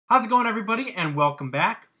How's it going, everybody, and welcome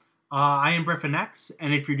back. I am BriffinX,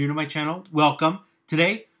 and if you're new to my channel, welcome.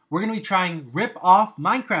 Today, we're going to be trying rip-off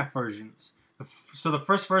Minecraft versions. So the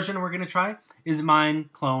first version we're going to try is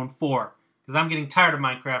Mineclone 4, because I'm getting tired of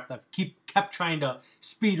Minecraft. I've kept trying to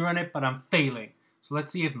speedrun it, but I'm failing. So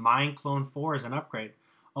let's see if Mineclone 4 is an upgrade.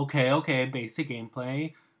 Okay, basic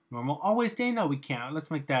gameplay. Normal, always stay, no, we can't.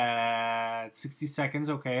 Let's make that 60 seconds,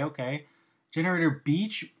 okay. Generator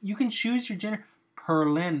beach, you can choose your generator.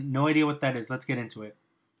 Purlin, no idea what that is. Let's get into it.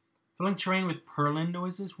 Filling terrain with purlin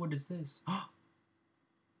noises? What is this?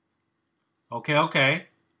 Okay.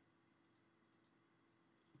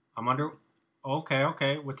 I'm under...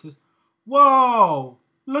 Okay. What's this? Whoa!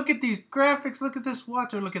 Look at these graphics. Look at this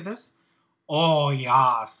water. Look at this. Oh,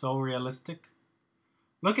 yeah. So realistic.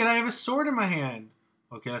 Look at, I have a sword in my hand.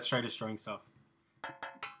 Okay, let's try destroying stuff.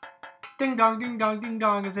 Ding dong, ding dong, ding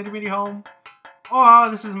dong. Is anybody home?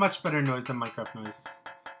 Oh, this is much better noise than Minecraft noise.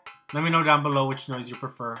 Let me know down below which noise you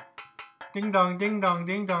prefer. Ding dong, ding dong,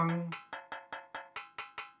 ding dong.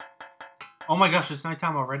 Oh my gosh, it's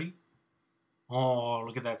nighttime already? Oh,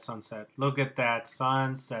 look at that sunset. Look at that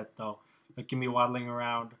sunset, though. Look at me waddling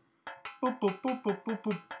around. Boop, boop, boop, boop, boop,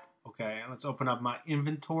 boop. Okay, let's open up my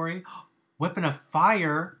inventory. Weapon of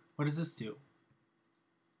fire? What does this do?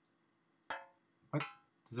 What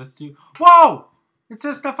does this do? Whoa! It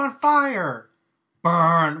says stuff on fire.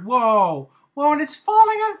 Burn. Whoa, and it's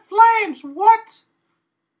falling on flames. What?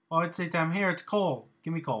 Oh, it's daytime here. It's coal.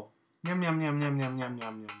 Give me coal. Yum.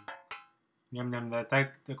 That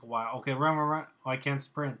took a while. Okay, run. Oh, I can't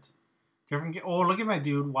sprint. Oh, look at my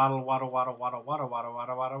dude. Waddle.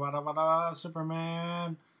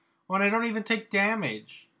 Superman. Oh, and I don't even take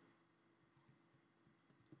damage.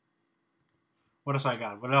 What else I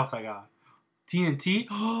got? TNT?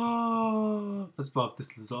 Oh, let's blow up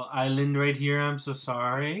this little island right here. I'm so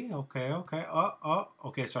sorry. Okay.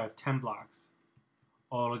 Okay, so I have 10 blocks.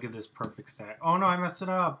 Oh, look at this perfect stack. Oh, no, I messed it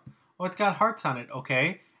up. Oh, it's got hearts on it.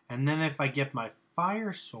 Okay. And then if I get my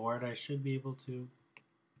fire sword, I should be able to...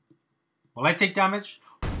 Will I take damage?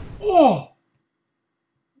 Oh!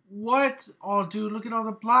 What? Oh, dude, look at all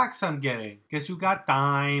the blocks I'm getting. Guess who got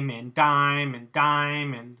diamond.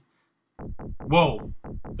 Whoa,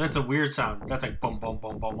 that's a weird sound. That's like boom,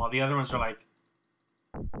 while the other ones are like...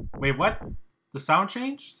 Wait, what? The sound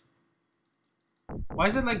changed? Why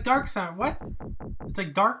is it like dark sound? What? It's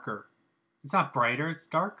like darker. It's not brighter, it's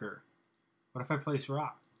darker. What if I place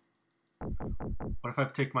rock? What if I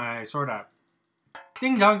take my sword out?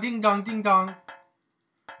 Ding dong, ding dong, ding dong.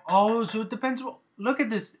 Oh, so it depends. Look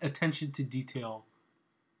at this attention to detail.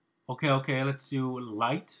 Okay, let's do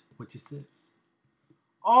light. What is this?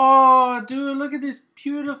 Oh, dude, look at this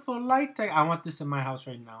beautiful light. I want this in my house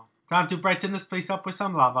right now. Time to brighten this place up with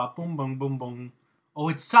some lava. Boom. Oh,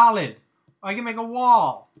 it's solid. I can make a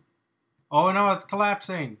wall. Oh, no, it's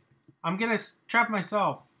collapsing. I'm gonna trap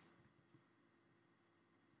myself.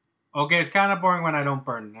 Okay, it's kind of boring when I don't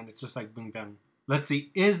burn, and it's just like boom, bang. Let's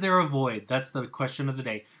see, is there a void? That's the question of the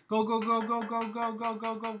day. Go.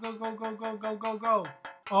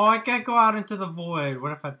 Oh, I can't go out into the void.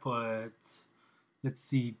 What if I put... Let's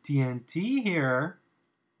see, TNT here.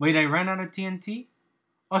 Wait, I ran out of TNT?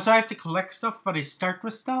 Oh, so I have to collect stuff, but I start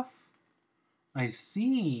with stuff? I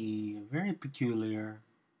see. Very peculiar.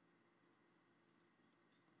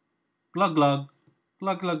 Glug.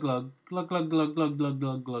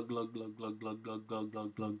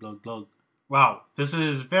 Wow, this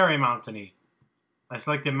is very mountainy. I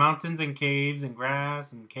selected mountains and caves and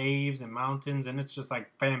grass and caves and mountains, and it's just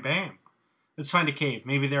like bam. Let's find a cave.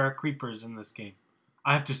 Maybe there are creepers in this game.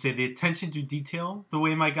 I have to say, the attention to detail, the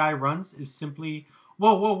way my guy runs, is simply...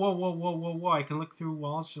 Whoa. I can look through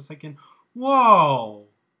walls just like in... Whoa!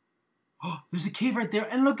 Oh, there's a cave right there,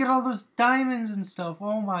 and look at all those diamonds and stuff.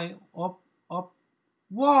 Oh my... Up.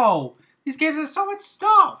 Whoa! These caves have so much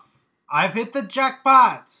stuff! I've hit the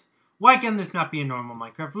jackpot! Why can this not be a normal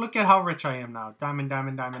Minecraft? Look at how rich I am now. Diamond.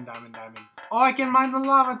 Oh, I can mine the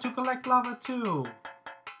lava to collect lava too.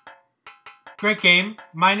 Great game.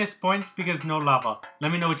 Minus points because no lava.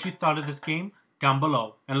 Let me know what you thought of this game down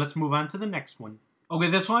below. And let's move on to the next one.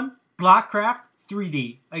 Okay, this one. Blockcraft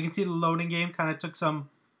 3D. I can see the loading game kind of took some...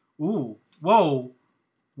 Ooh. Whoa,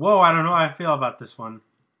 I don't know how I feel about this one.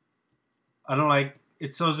 I don't like...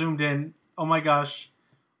 It's so zoomed in. Oh my gosh.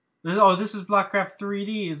 This is Blockcraft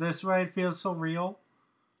 3D. Is this why it feels so real?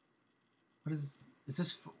 What is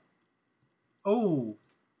this? Oh.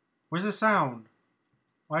 Where's the sound?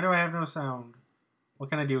 Why do I have no sound? What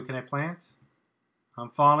can I do? Can I plant? I'm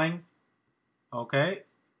falling. Okay.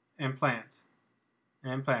 And plant.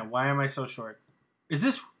 Why am I so short? Is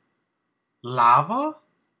this lava?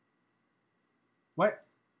 What?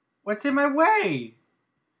 What's in my way?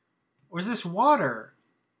 Where's this water?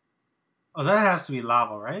 Oh, that has to be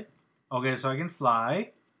lava, right? Okay, so I can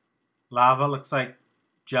fly. Lava looks like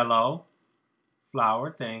jello.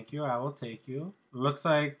 Flour, thank you. I will take you. Looks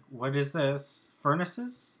like, what is this?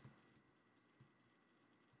 Furnaces?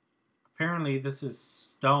 Apparently this is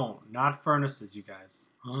stone, not furnaces, you guys.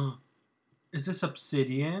 Is this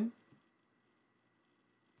obsidian?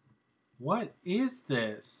 What is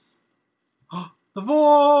this? The void!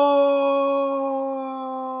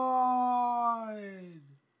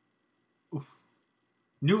 Oof.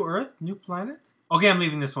 New Earth? New planet? Okay, I'm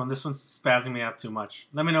leaving this one. This one's spazzing me out too much.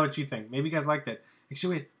 Let me know what you think. Maybe you guys liked it.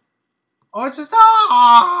 Actually, wait. Oh, it's just...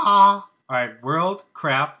 Alright, World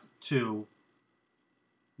Craft 2.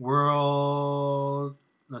 World...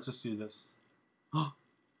 Let's just do this.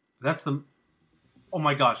 That's the... Oh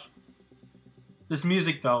my gosh. This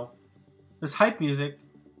music, though. This hype music.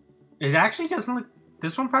 It actually doesn't look...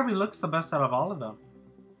 This one probably looks the best out of all of them.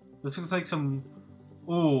 This looks like some...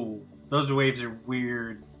 Ooh, those waves are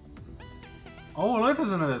weird. Oh,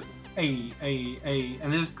 listen to this. Hey.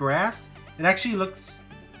 And there's grass. It actually looks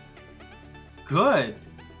good.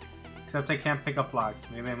 Except I can't pick up blocks.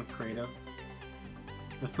 Maybe I'm creative.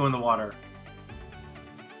 Let's go in the water.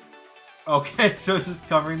 Okay, so it's just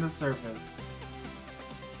covering the surface.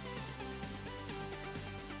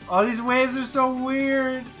 Oh, these waves are so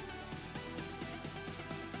weird.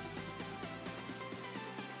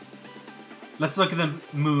 Let's look at the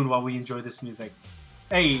moon while we enjoy this music.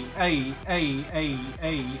 Hey.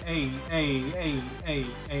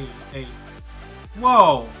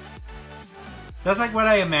 Whoa. That's like what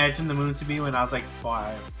I imagined the moon to be when I was like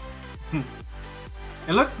 5.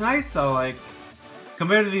 It looks nice though, like,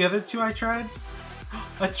 compared to the other two I tried.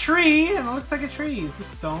 A tree, and it looks like a tree. Is this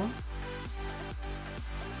stone?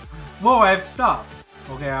 Whoa, I have stuff.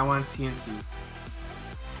 Okay, I want TNT.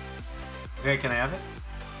 Okay, can I have it?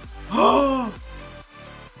 Oh!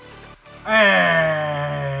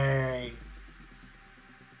 Hey!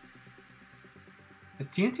 This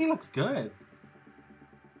TNT looks good.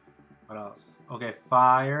 What else? Okay,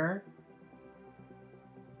 fire.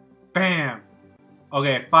 Bam!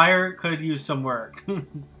 Okay, fire could use some work.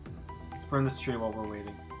 Let's burn this tree while we're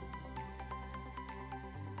waiting.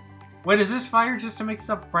 Wait, is this fire just to make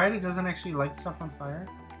stuff bright? It doesn't actually light stuff on fire?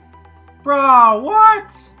 Bro,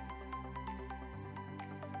 what?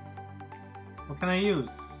 What can I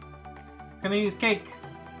use? Can I use cake?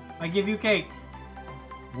 I give you cake.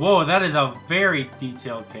 Whoa, that is a very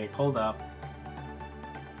detailed cake. Hold up.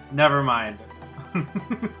 Never mind.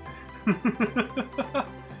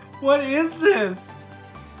 What is this?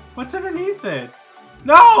 What's underneath it?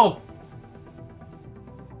 No!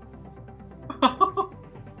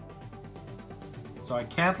 So I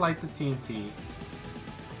can't light the TNT.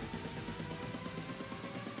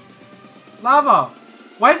 Lava!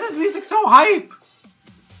 Why is this music so hype?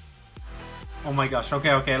 Oh my gosh.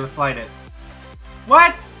 Okay, let's light it.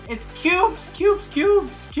 What? It's cubes!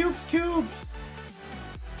 Cubes!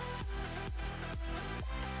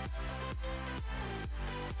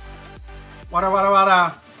 Water.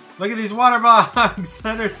 Look at these water blocks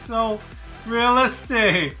that are so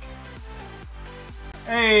realistic.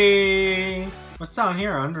 Hey. What's down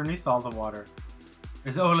here underneath all the water?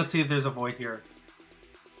 Oh, let's see if there's a void here.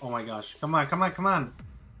 Oh my gosh. Come on.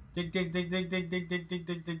 Dig.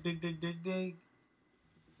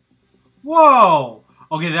 Whoa.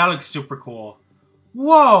 Okay, that looks super cool.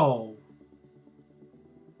 Whoa.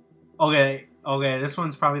 Okay, this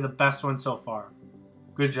one's probably the best one so far.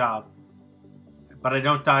 Good job. But I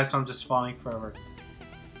don't die, so I'm just falling forever.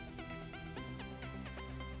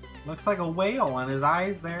 Looks like a whale and his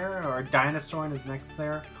eyes there, or a dinosaur and his neck's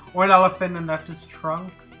there, or an elephant and that's his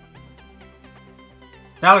trunk.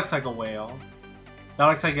 That looks like a whale. That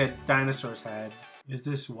looks like a dinosaur's head. Is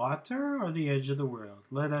this water or the edge of the world?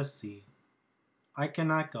 Let us see. I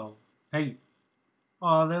cannot go. Hey.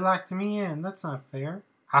 Oh, they locked me in. That's not fair.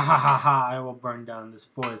 Ha! I will burn down this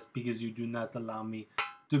forest because you do not allow me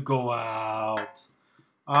to go out.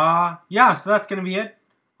 Yeah, so that's gonna be it.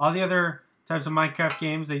 All the other types of Minecraft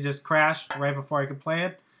games, they just crashed right before I could play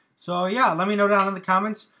it. So yeah, let me know down in the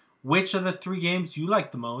comments which of the 3 games you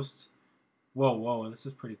like the most. Whoa, this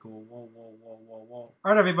is pretty cool. Whoa.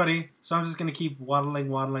 Alright, everybody. So I'm just gonna keep waddling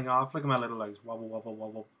off. Look at my little legs. Wobble.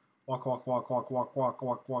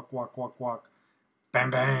 Walk.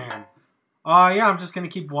 Bam. Yeah, I'm just gonna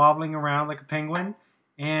keep wobbling around like a penguin.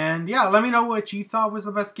 And yeah, let me know what you thought was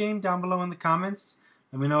the best game down below in the comments.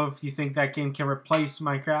 Let me know if you think that game can replace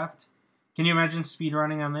Minecraft. Can you imagine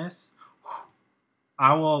speedrunning on this?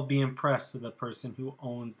 I will be impressed with the person who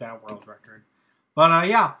owns that world record. But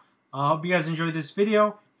yeah, I hope you guys enjoyed this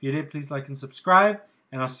video. If you did, please like and subscribe.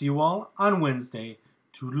 And I'll see you all on Wednesday.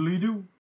 Toodly-doo.